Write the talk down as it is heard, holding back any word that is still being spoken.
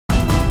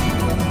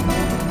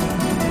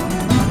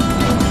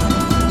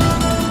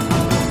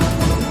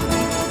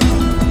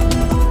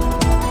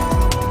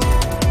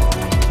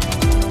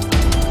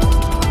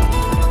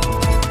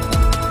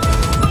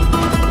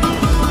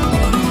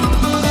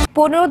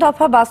15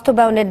 দফা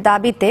বাস্তবায়নের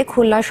দাবিতে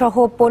খুলনা সহ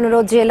 15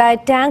 জেলায়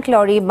ট্যাঙ্ক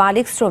লরি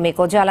মালিক শ্রমিক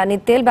ও জ্বালানি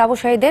তেল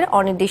ব্যবসায়ীদের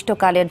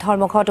অনির্দিষ্টকালের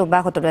ধর্মঘট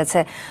অব্যাহত রয়েছে।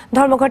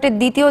 ধর্মঘটের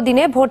দ্বিতীয়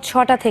দিনে ভোর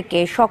 6টা থেকে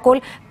সকল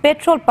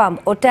পেট্রোল পাম্প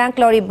ও ট্যাঙ্ক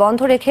লরি বন্ধ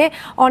রেখে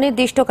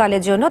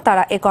অনির্দিষ্টকালের জন্য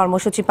তারা এ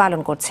কর্মসূচি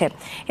পালন করছে।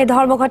 এ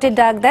ধর্মঘটের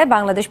ডাক দেয়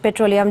Bangladesh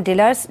petroleum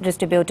dealers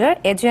distributor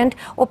agent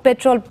ও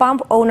পেট্রোল পাম্প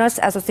ওনার্স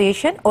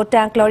অ্যাসোসিয়েশন ও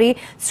ট্যাঙ্ক লরি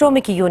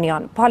শ্রমিক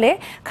ইউনিয়ন। ফলে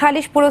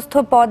খালিশপুরস্থ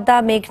পদ্মা,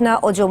 মেঘনা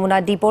ও যমুনা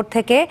ডিপোর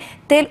থেকে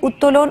তেল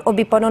উত্তোলন ও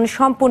বিপণন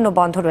সম্পূর্ণ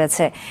বন্ধ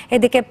রয়েছে।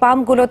 এদিকে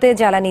পাম্পগুলোতে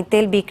জ্বালানি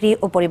তেল বিক্রি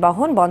ও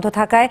পরিবহন বন্ধ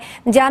থাকায়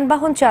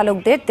যানবাহন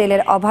চালকদের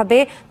তেলের অভাবে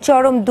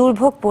চরম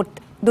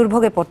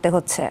দুর্ভোগে পড়তে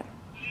হচ্ছে।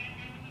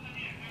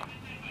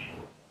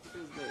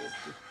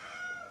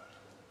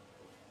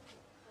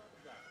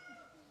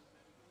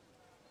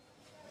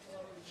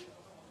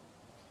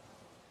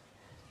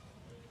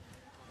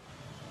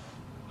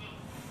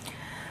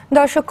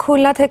 দর্শক,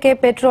 খুলনা থেকে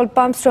পেট্রোল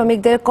পাম্প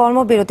শ্রমিকদের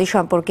কর্মবিরতি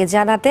সম্পর্কে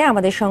জানাতে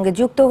আমাদের সঙ্গে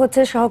যুক্ত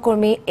হচ্ছে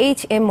সহকর্মী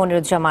এইচ.এম.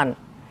 মনিরুজ্জামান।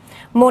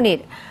 মনির,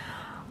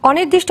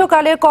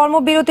 অনির্দিষ্টকালের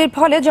কর্মবিরতির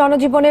ফলে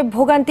জনজীবনে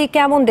ভোগান্তি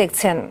কেমন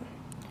দেখছেন?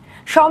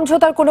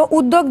 সমঝোতার কোনো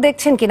উদ্যোগ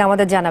দেখছেন কিনা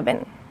আমাদের জানাবেন।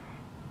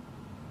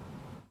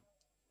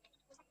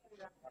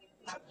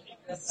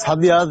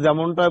 সাদিয়া,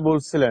 যেমনটা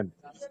বলছিলেন,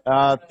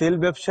 তেল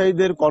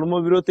ব্যবসায়ীদের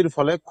কর্মবিরতির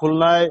ফলে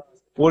খুলনায়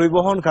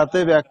পরিবহন খাতে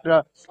একটা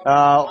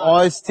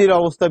অস্থির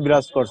অবস্থা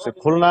বিরাজ করছে।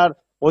 খুলনার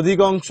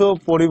অধিকাংশ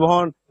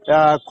পরিবহন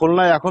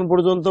খুলনায় এখন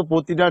পর্যন্ত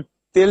প্রতিটা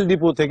তেল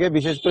ডিপো থেকে,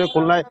 বিশেষ করে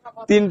খুলনায়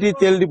 3টি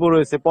তেল ডিপো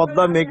রয়েছে,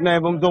 পদ্মা, মেঘনা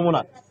এবং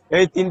যমুনা।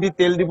 এই 3টি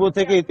তেল ডিপো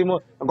থেকে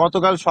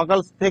গতকাল সকাল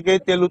থেকে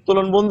তেল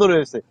উত্তোলন বন্ধ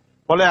রয়েছে।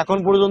 ফলে এখন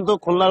পর্যন্ত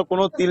খুলনার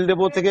কোনো তেল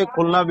ডিপো থেকে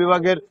খুলনা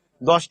বিভাগের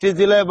 10টি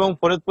জেলা এবং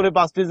ফরিদপুরে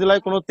 5টি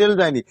জেলায় কোনো তেল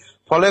যায়নি।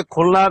 ফলে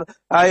খুলনার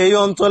এই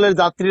অঞ্চলের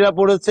যাত্রীরা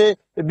পড়েছে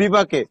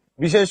বিপাকে।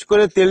 বিশেষ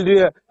করে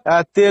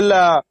তেল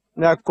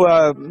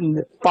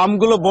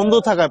পাম্পগুলো বন্ধ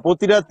থাকায়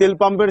প্রতিটা তেল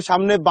পাম্পের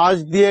সামনে বাঁশ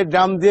দিয়ে,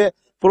 ড্রাম দিয়ে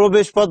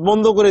প্রবেশ পথ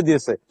বন্ধ করে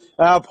দিয়েছে।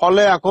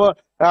 ফলে এখন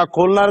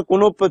খুলনার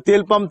কোনো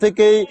তেল পাম্প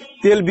থেকেই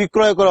তেল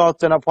বিক্রয় করা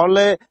হচ্ছে না।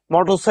 ফলে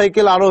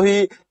মোটরসাইকেল আরোহী,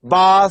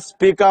 বাস,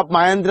 পিকআপ,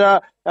 মাহেন্দ্রা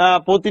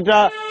প্রতিটা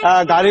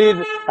গাড়ির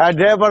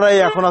ড্রাইভাররাই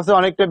এখন আছে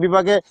অনেকটা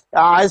বিভাগে।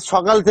 আজ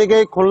সকাল থেকে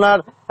খুলনার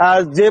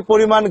যে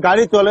পরিমাণ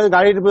গাড়ি চলে,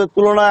 গাড়ির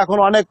তুলনায় এখন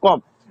অনেক কম।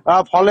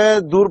 ফলে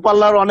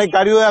দূরপাল্লার অনেক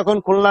গাড়িও এখন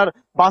খুলনার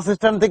বাস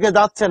স্ট্যান্ড থেকে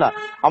যাচ্ছে না।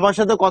 আমার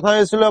সাথে কথা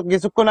হয়েছিল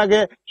কিছুক্ষণ আগে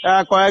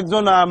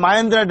কয়েকজন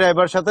মাহেন্দ্রা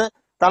ড্রাইভার সাথে।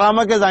 তারা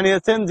আমাকে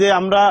জানিয়েছেন যে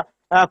আমরা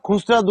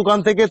খুচরা দোকান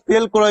থেকে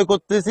তেল ক্রয়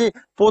করতেছি,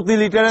 প্রতি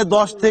লিটারে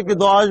 10 থেকে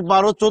 10,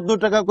 12, 14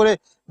 টাকা করে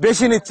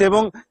বেশি নিচ্ছে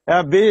এবং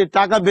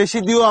টাকা বেশি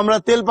দিয়েও আমরা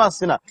তেল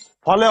পাচ্ছি না।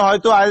 ফলে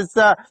হয়তো আজ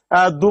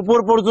দুপুর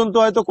পর্যন্ত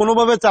হয়তো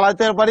কোনোভাবে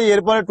চালাতে পারি,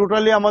 এরপরে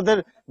টোটালি আমাদের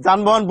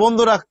যানবাহন বন্ধ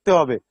রাখতে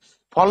হবে।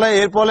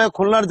 এর ফলে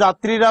খুলনার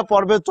যাত্রীরা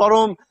পড়বে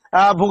চরম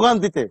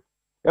ভোগান্তিতে।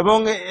 এবং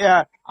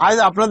আজ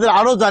আপনাদের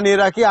আরো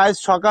জানিয়ে রাখি, আজ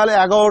সকাল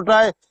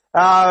 11টায়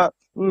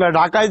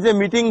ঢাকায় যে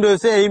মিটিং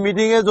রয়েছে, এই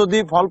মিটিং এ যদি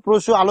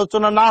ফলপ্রসূ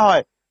আলোচনা না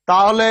হয়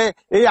তাহলে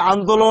এই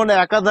আন্দোলন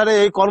একাধারে,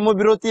 এই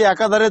কর্মবিরতি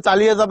একাধারে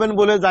চালিয়ে যাবেন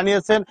বলে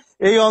জানিয়েছেন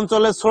এই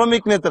অঞ্চলের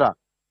শ্রমিক নেতারা।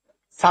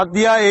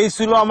 সাদিয়া, এই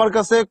ছিল আমার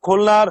কাছে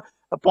খুলনার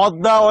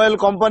পদ্মা অয়েল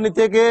কোম্পানি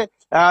থেকে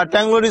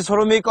ট্যাংলরি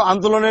শ্রমিক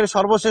আন্দোলনের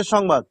সর্বশেষ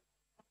সংবাদ।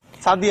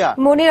 সাদিয়া।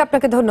 মনির,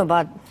 আপনাকে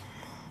ধন্যবাদ।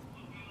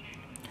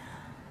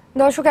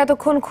 দর্শক,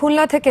 এতক্ষণ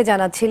খুলনা থেকে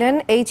জানাচ্ছিলেন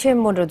এইচ.এম.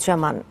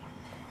 মনিরুজ্জামান।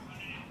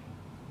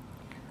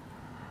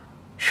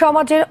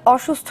 সমাজের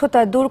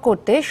অসুস্থতা দূর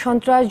করতে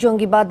সন্ত্রাস,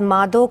 জঙ্গিবাদ,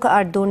 মাদক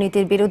আর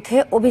দুর্নীতির বিরুদ্ধে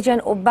অভিযান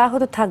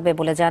অব্যাহত থাকবে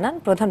বলে জানান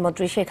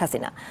প্রধানমন্ত্রী শেখ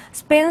হাসিনা।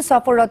 স্পেন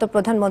সফররত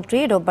প্রধানমন্ত্রী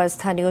রোববার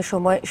স্থানীয়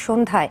সময়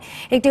সন্ধ্যায়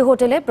একটি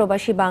হোটেলে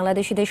প্রবাসী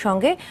বাংলাদেশিদের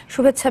সঙ্গে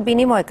শুভেচ্ছা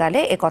বিনিময়কালে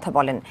একথা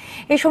বলেন।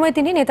 এ সময়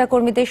তিনি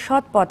নেতাকর্মীদের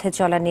সৎ পথে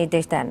চলার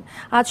নির্দেশ দেন।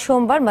 আজ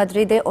সোমবার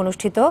মাদ্রিদে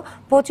অনুষ্ঠিত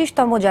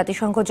 25তম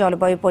জাতিসংঘ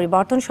জলবায়ু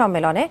পরিবর্তন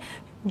সম্মেলনে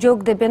যোগ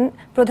দেবেন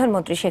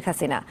প্রধানমন্ত্রী শেখ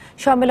হাসিনা।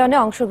 সম্মেলনে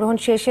অংশগ্রহণ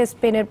শেষে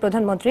স্পেনের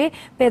প্রধানমন্ত্রী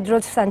পেদ্রো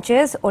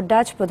সানচেজ ও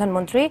ডাচ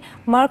প্রধানমন্ত্রী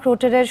মার্ক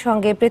রুটের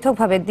সঙ্গে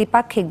পৃথকভাবে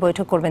দ্বিপাক্ষিক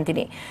বৈঠক করবেন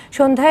তিনি।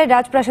 সন্ধ্যায়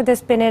রাজপ্রাসাদে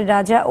স্পেনের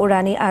রাজা ও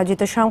রানী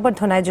আয়োজিত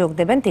সংবর্ধনায় যোগ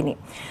দেবেন তিনি।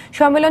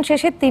 সম্মেলন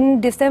শেষে 3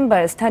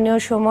 ডিসেম্বর স্থানীয়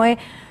সময়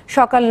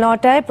সকাল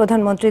 9টায়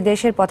প্রধানমন্ত্রী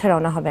দেশের পথে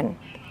রওনা হবেন।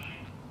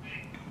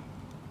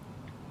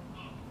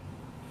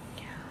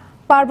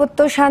 পার্বত্য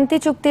শান্তি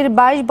চুক্তির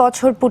 22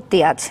 বছর পূর্তি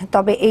আজ।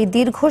 তবে এই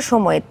দীর্ঘ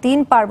সময়ে 3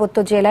 পার্বত্য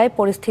জেলায়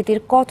পরিস্থিতির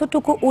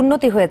কতটুকু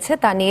উন্নতি হয়েছে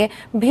তা নিয়ে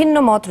ভিন্ন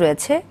মত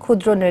রয়েছে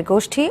ক্ষুদ্র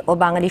নৃগোষ্ঠী ও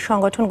বাঙালি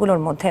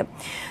সংগঠনগুলোর মধ্যে।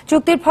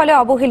 চুক্তির ফলে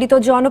অবহেলিত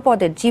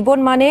জনপদের জীবন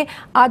মানে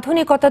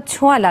আধুনিকতার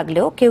ছোঁয়া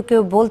লাগলেও কেউ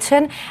কেউ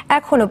বলছেন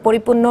এখনো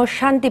পরিপূর্ণ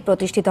শান্তি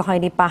প্রতিষ্ঠিত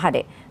হয়নি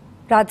পাহাড়ে।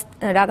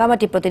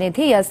 রাগামাটি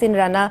প্রতিনিধি ইয়াসিন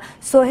রানা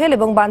সোহেল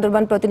এবং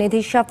বান্দরবান প্রতিনিধি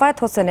শাফায়াত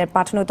হোসেনের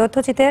পাঠানো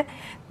তথ্যচিত্রে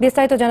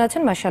বিস্তারিত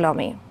জানাচ্ছেন মাশাআল্লাহ।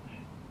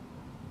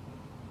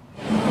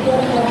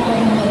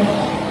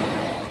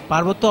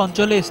 পার্বত্য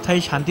অঞ্চলে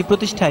স্থায়ী শান্তি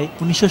প্রতিষ্ঠায়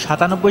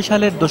 1997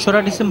 সালের 2রা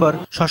ডিসেম্বর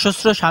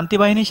সশস্ত্র শান্তি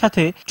বাহিনীর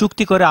সাথে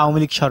চুক্তি করে আওয়ামী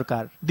লীগ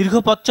সরকার। দীর্ঘ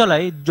পথ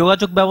চলায়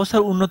যোগাযোগ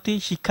ব্যবস্থার উন্নতি,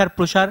 শিক্ষার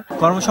প্রসার,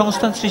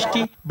 কর্মসংস্থান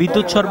সৃষ্টি,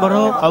 বিদ্যুৎ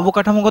সরবরাহ,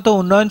 অবকাঠামোগত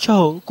উন্নয়ন সহ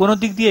কোনো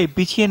দিক দিয়ে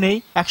পিছিয়ে নেই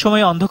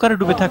একসময় অন্ধকারে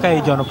ডুবে থাকা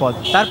এই জনপদ।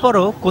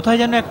 তারপরও কোথায়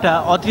যেন একটা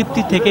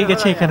অতৃপ্তি থেকে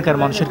গেছে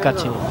এখানকার মানুষের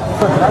কাছে।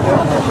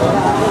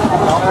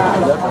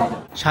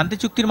 শান্তি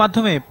চুক্তির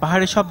মাধ্যমে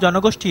পাহাড়ের সব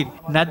জনগোষ্ঠীর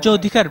ন্যায্য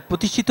অধিকার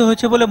প্রতিষ্ঠিত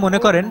হয়েছে বলে মনে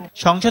করেন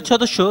সংসদ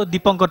সদস্য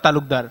দীপঙ্কর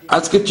তালুকদার।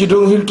 আজকে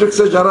চিটং হিল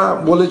ট্রেক্সে যারা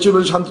বলেছিল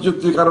শান্তি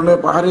চুক্তির কারণে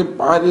পাহাড়ি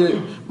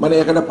মানে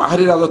এখানে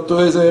পাহাড়ি রাজত্ব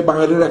হয়েছে,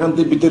 বাঙালির এখান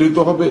থেকে বিতাড়িত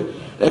হবে,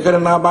 এখানে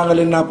না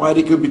বাঙালি না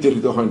পাহাড়ি কেউ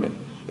বিতাড়িত হয় না।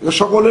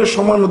 সকলের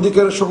সমান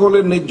অধিকার,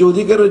 সকলের ন্যায্য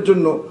অধিকারের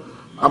জন্য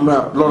আমরা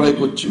লড়াই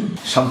করছি।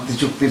 শান্তি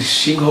চুক্তির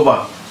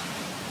সিংহভাগ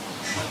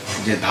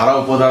যে ধারা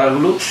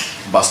উপধারাগুলো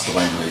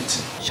বাস্তবায়ন হয়েছে।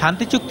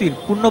 শান্তি চুক্তির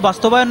পূর্ণ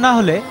বাস্তবায়ন না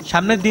হলে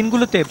সামনের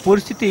দিনগুলোতে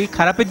পরিস্থিতি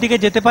খারাপের দিকে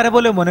যেতে পারে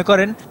বলে মনে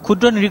করেন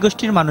ক্ষুদ্র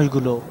নৃগোষ্ঠীর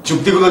মানুষগুলো।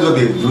 চুক্তিগুলো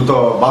যদি দ্রুত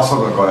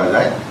বাস্তবায়ন করা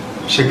যায়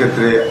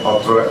সেক্ষেত্রে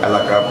অত্র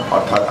এলাকা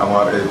অর্থাৎ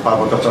আমার এই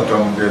পার্বত্য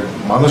চট্টগ্রামের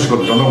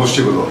মানুষগুলো,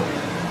 জনগোষ্ঠীগুলো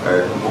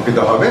উপকৃত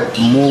হবে।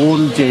 মূল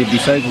যে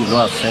বিষয়গুলো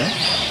আছে,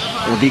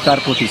 অধিকার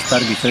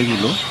প্রতিষ্ঠার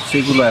বিষয়গুলো,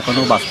 সেগুলো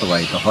এখনো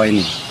বাস্তবায়িত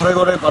হয়নি। ঘরে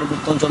ঘরে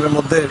পার্বত্য অঞ্চলের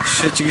মধ্যে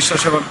সেই চিকিৎসা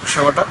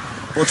সেবাটা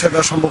পৌঁছে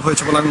দেওয়া সম্ভব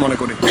হয়েছে বলে আমি মনে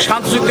করি।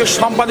 শান্তি চুক্তি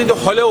সম্পাদিত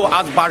হলেও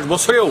আজ 5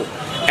 বছরেও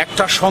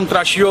একটা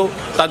সন্ত্রাসীও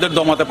তাদের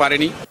দমাতে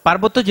পারেনি।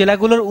 পার্বত্য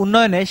জেলাগুলোর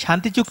উন্নয়নে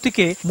শান্তি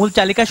চুক্তিকে মূল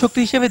চালিকা শক্তি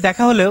হিসেবে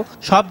দেখা হলেও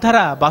সব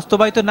ধারা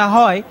বাস্তবায়িত না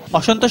হওয়ায়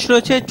অসন্তোষ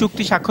রয়েছে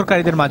চুক্তি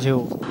স্বাক্ষরকারীদের মাঝেও।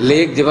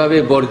 লেক যেভাবে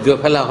বর্জ্য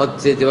ফেলা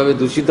হচ্ছে, যেভাবে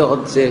দূষিত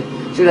হচ্ছে,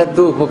 সেটা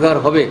তো উপকার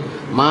হবে।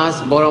 মাছ,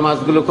 বড়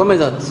মাছগুলো কমে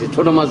যাচ্ছে,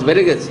 ছোট মাছ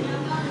বেড়ে গেছে।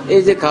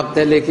 এই যে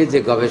কাপ্তাই লেকে যে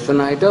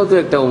গবেষণা, এটাও তো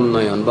একটা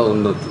উন্নয়ন বা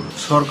উন্নতি।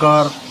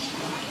 সরকার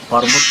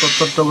পার্বত্য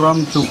চট্টগ্রাম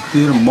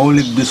চুক্তির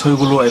মৌলিক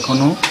বিষয়গুলো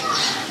এখনো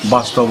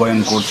বাস্তবায়ন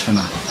করছে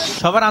না।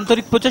 সবার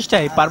আন্তরিক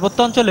প্রচেষ্টায় পার্বত্য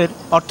অঞ্চলের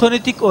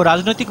অর্থনৈতিক ও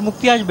রাজনৈতিক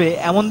মুক্তি আসবে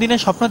এমন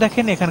দিনের স্বপ্ন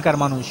দেখেন এখানকার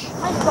মানুষ।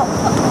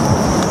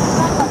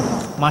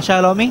 মাশা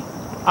আলমি,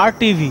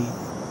 RTV।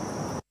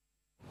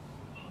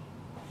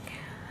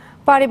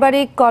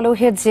 পারিবারিক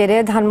কলহের জেরে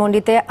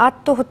ধানমন্ডিতে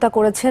আত্মহত্যা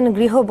করেছেন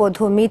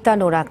গৃহবধূ মিতা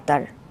নূর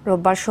আক্তার।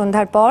 রোববার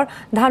সন্ধ্যার পর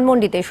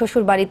ধানমন্ডিতে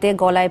শ্বশুরবাড়িতে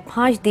গলায়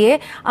ফাঁস দিয়ে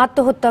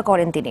আত্মহত্যা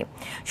করেন তিনি।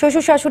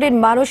 শ্বশুর শাশুড়ির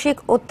মানসিক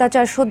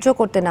অত্যাচার সহ্য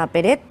করতে না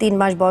পেরে 3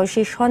 মাস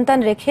বয়সী সন্তান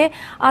রেখে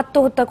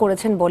আত্মহত্যা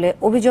করেছেন বলে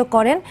অভিযোগ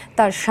করেন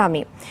তার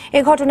স্বামী। এ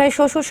ঘটনায়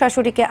শ্বশুর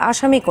শাশুড়িকে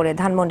আসামি করে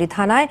ধানমন্ডি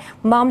থানায়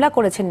মামলা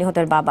করেছেন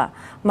নিহতের বাবা।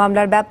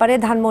 মামলার ব্যাপারে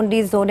ধানমন্ডি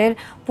জোনের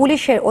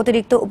পুলিশের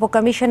অতিরিক্ত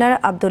উপকমিশনার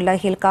আব্দুল্লাহ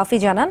হিল কাফি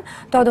জানান,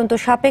 তদন্ত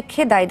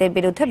সাপেক্ষে দায়ীদের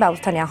বিরুদ্ধে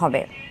ব্যবস্থা নেওয়া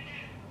হবে।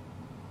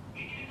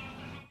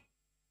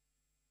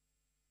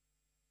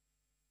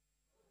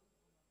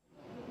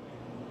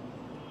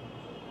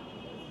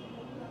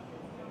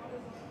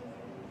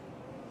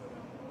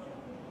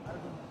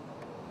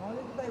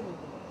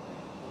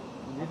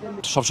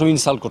 সবসময়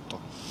ইনসাল্ট করতো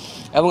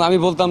এবং আমি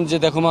বলতাম যে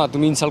দেখো মা,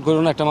 তুমি ইনসাল্ট করো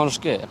না একটা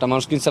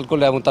মানুষকে ইনসাল্ট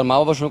করলে এবং তার মা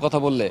বাবার সঙ্গে কথা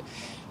বললে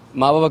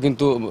মা বাবা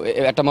কিন্তু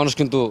একটা মানুষ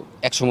কিন্তু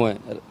একসময়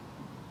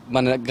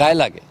মানে গায়ে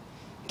লাগে।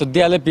 তো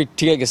দেয়ালে পিঠ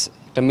ঠিকে গেছে,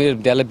 একটা মেয়ের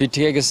দেয়ালে পিঠ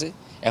ঠিকে গেছে,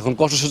 এখন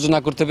কষ্ট সহ্য না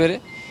করতে পেরে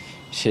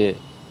সে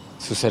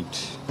সুসাইড।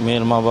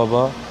 মেয়ের মা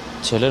বাবা,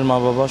 ছেলের মা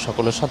বাবা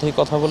সকলের সাথেই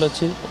কথা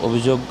বলেছি।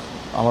 অভিযোগ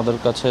আমাদের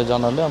কাছে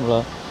জানালে আমরা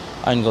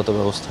আইনগত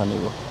ব্যবস্থা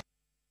নিব।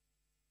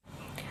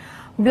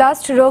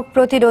 ব্লাস্ট রোগ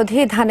প্রতিরোধী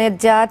ধানের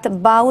জাত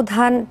বাউ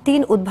ধান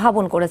 3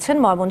 উদ্ভাবন করেছেন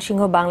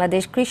ময়মনসিংহ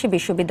বাংলাদেশ কৃষি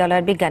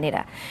বিশ্ববিদ্যালয়ের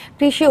বিজ্ঞানীরা।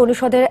 কৃষি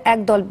অনুষদের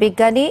একদল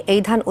বিজ্ঞানী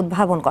এই ধান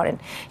উদ্ভাবন করেন।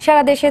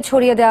 সারা দেশে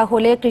ছড়িয়ে দেওয়া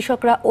হলে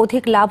কৃষকরা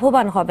অধিক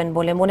লাভবান হবেন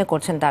বলে মনে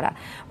করছেন তারা।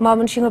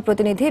 ময়মনসিংহ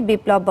প্রতিনিধি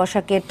বিপ্লব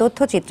বসাকের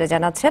তথ্যচিত্রে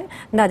জানাচ্ছেন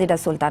নাদিরা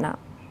সুলতানা।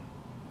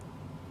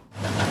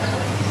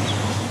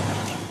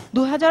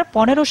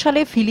 2015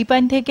 সালে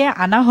ফিলিপাইন থেকে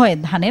আনা হয়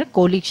ধানের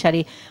কৌলিক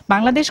সারি।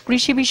 বাংলাদেশ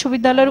কৃষি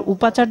বিশ্ববিদ্যালয়ের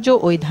উপাচার্য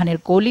ওই ধানের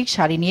কৌলিক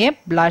সারি নিয়ে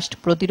ব্লাস্ট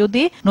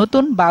প্রতিরোধী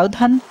নতুন বাউ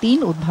ধান 3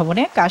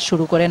 উদ্ভাবনে কাজ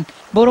শুরু করেন।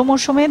 বড়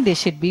মৌসুমে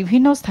দেশের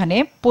বিভিন্ন স্থানে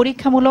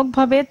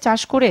পরীক্ষামূলকভাবে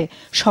চাষ করে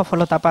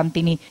সফলতা পান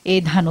তিনি। এই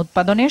ধান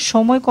উৎপাদনে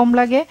সময় কম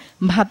লাগে,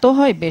 ভাতও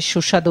হয় বেশ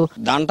সুস্বাদু।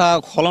 ধানটা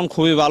ফলন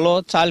খুবই ভালো,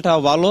 চালটাও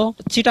ভালো,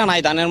 চিটা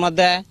নাই ধানের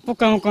মধ্যে,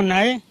 পোকামাকড়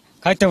নাই,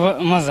 খাইতে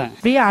মজা।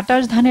 প্রিয়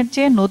 28 ধানের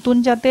চেয়ে নতুন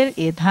জাতের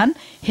এ ধান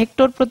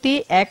হেক্টর প্রতি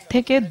 1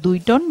 থেকে 2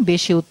 টন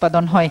বেশি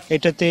উৎপাদন হয়।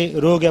 এটাতে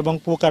রোগ এবং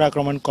পোকার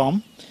আক্রমণ কম,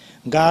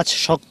 গাছ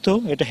শক্ত,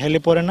 এটা হেলে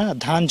পড়ে না,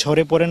 ধান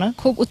ঝরে পড়ে না।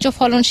 খুব উচ্চ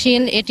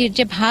ফলনশীল, এটির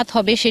যে ভাত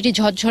হবে সেটি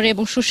ঝরঝরে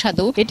এবং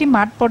সুস্বাদু। এটি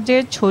মাঠ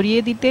পর্যায়ে ছড়িয়ে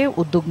দিতে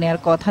উদ্যোগ নেওয়ার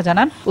কথা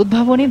জানান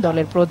উদ্ভাবনী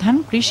দলের প্রধান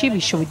কৃষি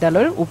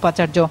বিশ্ববিদ্যালয়ের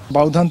উপাচার্য।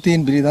 বাউধান 3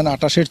 বিরিধান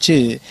 28-এর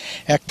চেয়ে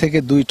 1 থেকে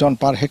 2 টন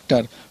পার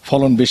হেক্টর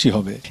ফলন বেশি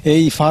হবে।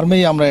 এই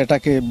ফার্মেই আমরা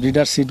এটাকে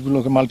ব্রিডার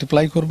সিডগুলোকে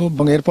মাল্টিপ্লাই করব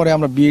এবং এরপরে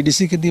আমরা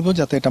বিএডিসি কে দিব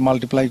যাতে এটা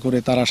মাল্টিপ্লাই করে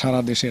তারা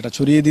সারা দেশে এটা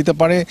ছড়িয়ে দিতে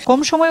পারে। কম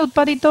সময়ে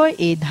উৎপাদিত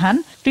এই ধান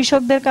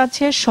কৃষকদের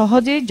কাছে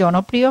সহজেই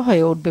জনপ্রিয়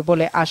হয়ে উঠবে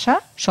বলে আশা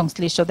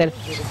সংশ্লিষ্টদের।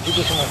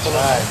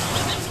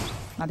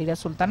 নাদিরা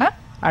সুলতানা,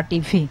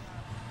 RTV।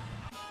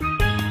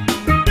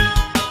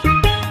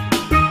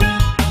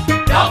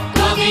 রক্ত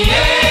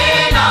দিয়ে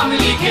নাম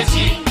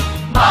লিখেছি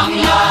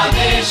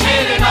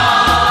বাংলাদেশের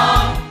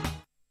নাম।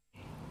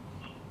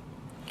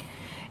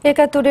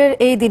 ৭১-এর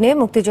এই দিনে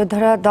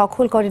মুক্তিযোদ্ধারা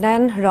দখল করে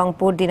নেন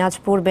রংপুর,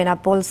 দিনাজপুর,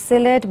 বেনাপোল,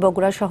 সিলেট,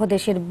 বগুড়া সহ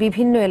দেশের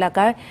বিভিন্ন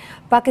এলাকায়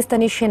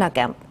পাকিস্তানি সেনা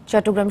ক্যাম্প।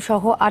 চট্টগ্রাম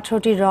সহ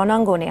 18টি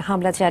রণাঙ্গনে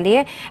হামলা চালিয়ে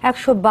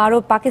 112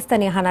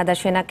 পাকিস্তানি হানাদার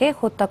সেনাকে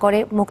হত্যা করে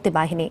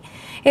মুক্তিবাহিনী।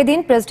 এদিন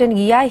প্রেসিডেন্ট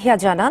ইয়াহিয়া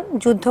জানান,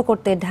 যুদ্ধ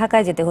করতে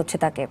ঢাকায় যেতে হচ্ছে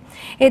তাকে।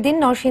 এদিন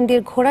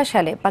নরসিংদীর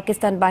ঘোড়াশালে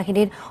পাকিস্তান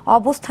বাহিনীর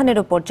অবস্থানের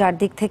ওপর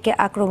চারদিক থেকে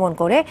আক্রমণ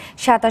করে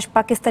 27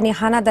 পাকিস্তানি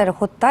হানাদার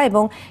হত্যা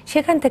এবং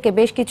সেখান থেকে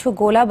বেশ কিছু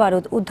গোলা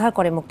বারুদ উদ্ধার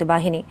করে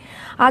মুক্তিবাহিনী।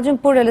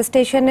 আজমপুর রেল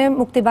স্টেশনে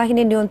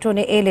মুক্তিবাহিনীর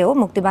নিয়ন্ত্রণে এলেও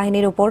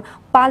মুক্তিবাহিনীর উপর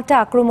পাল্টা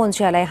আক্রমণ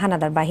চালায়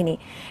হানাদার বাহিনী।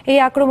 এই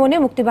আক্রমণে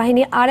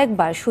মুক্তিবাহিনী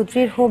আরেকবার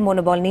সুদৃঢ়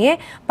মনোবল নিয়ে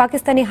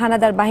পাকিস্তানি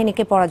হানাদার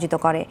বাহিনীকে পরাজিত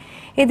করে।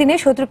 এদিনে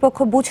শত্রুপক্ষ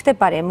বুঝতে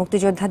পারে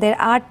মুক্তিযোদ্ধাদের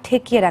আর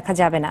ঠেকিয়ে রাখা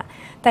যাবে না,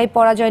 তাই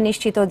পরাজয়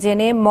নিশ্চিত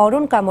জেনে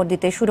মরণ কামড়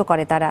দিতে শুরু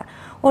করে তারা।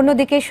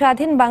 অন্যদিকে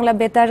স্বাধীন বাংলা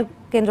বেতার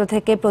কেন্দ্র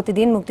থেকে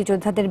প্রতিদিন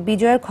মুক্তিযোদ্ধাদের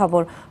বিজয়ের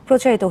খবর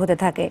প্রচারিত হতে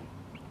থাকে।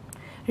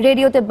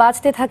 রেডিওতে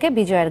বাজতে থাকে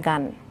বিজয়ের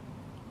গান।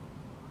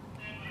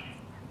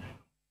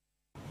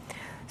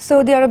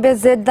 সৌদি আরবের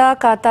জেদ্দা,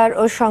 কাতার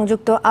ও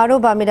সংযুক্ত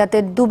আরব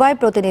আমিরাতের দুবাই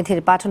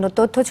প্রতিনিধির পাঠানো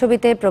তথ্য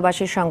ছবিতে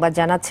প্রবাসী সংবাদ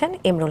জানাচ্ছেন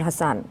ইমরুল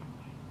হাসান।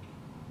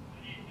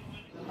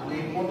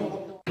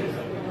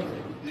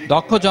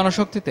 দক্ষ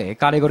জনশক্তিতে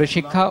কারিগরি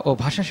শিক্ষা ও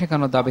ভাষা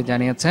শেখানোর দাবি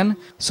জানিয়েছেন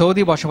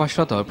সৌদি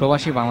বসবাসরত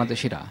প্রবাসী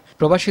বাংলাদেশিরা।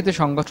 প্রবাসীদের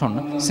সংগঠন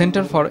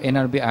সেন্টার ফর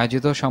এনআরবি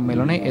আয়োজিত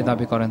সম্মেলনে এ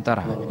দাবি করেন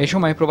তারা। এ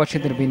সময়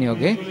প্রবাসীদের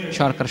বিনিয়োগে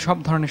সরকার সব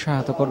ধরনের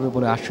সহায়তা করবে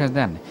বলে আশ্বাস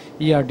দেন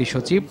ইআরডি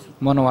সচিব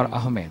মনোয়ার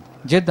আহমেদ।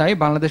 জেদ্দায়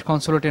বাংলাদেশ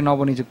কনসুলেটের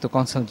নবনিযুক্ত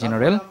কনসাল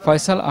জেনারেল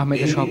ফয়সাল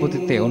আহমেদের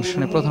সভাপতিত্বে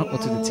অনুষ্ঠানে প্রধান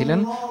অতিথি ছিলেন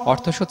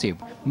অর্থ সচিব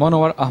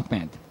মনোয়ার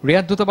আহমেদ।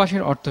 রিয়াদ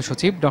দূতাবাসের অর্থ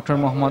সচিব ডক্টর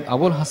মোহাম্মদ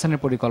আবুল হাসানের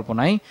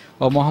পরিকল্পনায়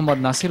ও মোহাম্মদ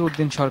নাসির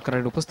উদ্দিন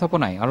সরকারের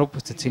উপস্থাপনায় আরও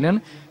উপস্থিত ছিলেন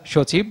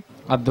সচিব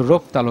আব্দুর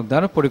রৌফ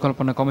তালুকদার,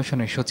 পরিকল্পনা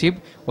কমিশনের সচিব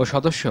ও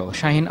সদস্য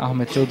শাহিন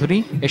আহমেদ চৌধুরী।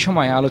 এ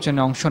সময়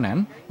আলোচনায় অংশ নেন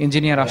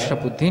ইঞ্জিনিয়ার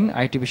আশরাফ উদ্দিন,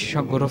 আইটি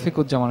বিশেষজ্ঞ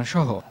রফিকুজ্জামান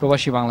সহ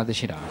প্রবাসী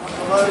বাংলাদেশিরা।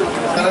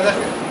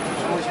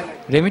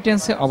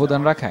 রেমিটেন্সে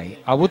অবদান রাখায়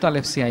আবু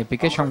তালেব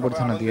সিআইপিকে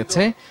সংবর্ধনা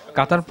দিয়েছে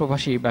কাতার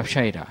প্রবাসী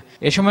ব্যবসায়ীরা।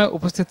 এ সময়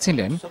উপস্থিত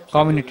ছিলেন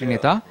কমিউনিটি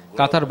নেতা,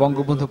 কাতার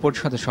বঙ্গবন্ধু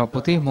পরিষদের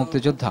সভাপতি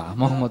মুক্তিযোদ্ধা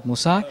মোহাম্মদ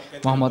মুসা,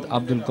 মোহাম্মদ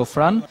আব্দুল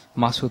গোফরান,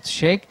 মাসুদ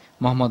শেখ,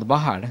 মোহাম্মদ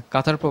বাহার,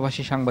 কাতার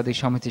প্রবাসী সাংবাদিক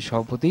সমিতির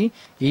সভাপতি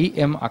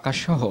এম আকাশ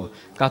সহ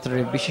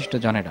কাতারের বিশিষ্ট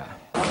জনেরা।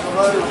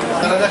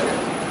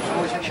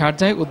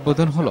 শারজায়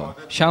উদ্বোধন হলো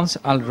শামস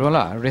আল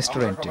রোলা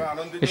রেস্টুরেন্টে।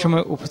 এ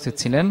সময় উপস্থিত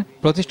ছিলেন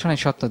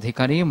প্রতিষ্ঠানের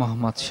স্বত্বাধিকারী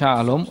মোহাম্মদ শাহ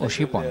আলম ও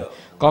শিপন।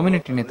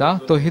 কমিউনিটি নেতা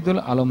তহিদুল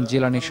আলম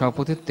জিলানির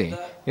সভাপতিত্বে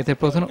এতে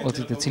প্রধান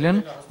অতিথি ছিলেন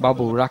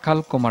বাবু রাখাল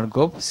কুমার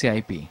গোপ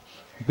সিআইপি।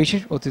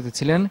 বিশেষ অতিথি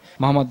ছিলেন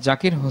মোহাম্মদ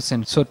জাকির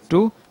হোসেন সট্টু,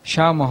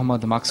 শাহ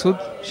মোহাম্মদ মাকসুদ,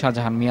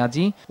 শাহজাহান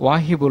মিয়াজি,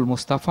 ওয়াহিবুল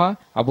মুস্তাফা,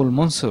 আবুল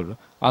মনসুর,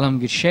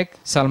 আলমগীর শেখ,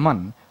 সালমান,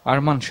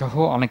 আরমান সহ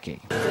অনেকে।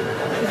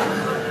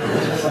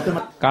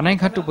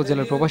 কানাইঘাট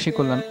উপজেলার প্রবাসী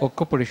কল্যাণ ঐক্য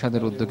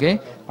পরিষদের উদ্যোগে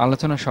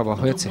আলোচনা সভা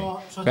হয়েছে।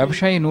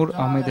 ব্যবসায়ী নূর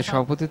আহমেদের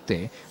সভাপতিত্বে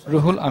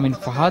রুহুল আমিন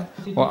ফাহাদ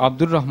ও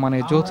আব্দুর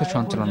রহমানের যৌথ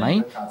সঞ্চালনায়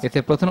এতে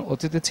প্রধান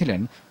অতিথি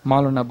ছিলেন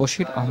মাওলানা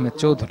বশির আহমেদ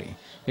চৌধুরী।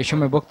 এ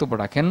সময় বক্তব্য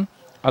রাখেন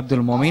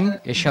আব্দুল মমিন,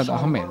 এরশাদ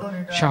আহমেদ,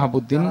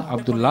 শাহাবুদ্দিন,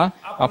 আবদুল্লাহ,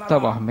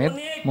 আফতাব আহমেদ,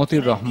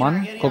 মতিউর রহমান,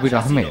 কবির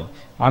আহমেদ,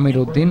 আমির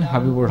উদ্দিন,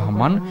 হাবিবুর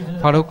রহমান,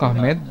 ফারুক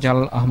আহমেদ,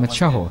 জালাল আহমেদ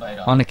সহ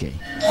অনেকেই।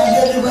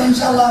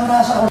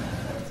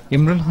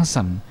 ইমরুল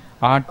হাসান,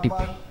 RTV।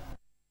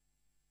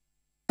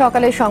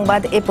 সকালের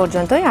সংবাদ এ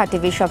পর্যন্তই।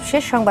 RTV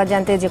সবশেষ সংবাদ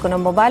জানতে যে কোনো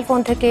মোবাইল ফোন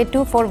থেকে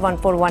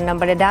 24141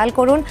 নম্বরে ডায়াল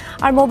করুন।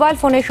 আর মোবাইল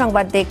ফোনের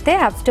সংবাদ দেখতে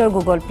অ্যাপ স্টোর,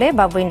 গুগল প্লে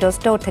বা উইন্ডোজ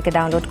স্টোর থেকে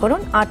ডাউনলোড করুন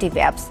RTV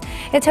অ্যাপস।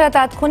 এছাড়া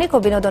তাৎক্ষণিক ও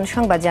বিনোদন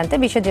সংবাদ জানতে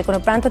বিশ্বের যে কোনো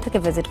প্রান্ত থেকে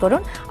ভিজিট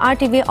করুন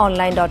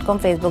rtvonline.com,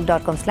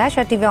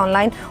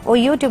 facebook.com/rtvonline ও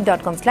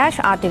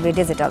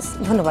youtube.com/rtvdigitals।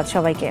 ধন্যবাদ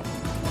সবাইকে।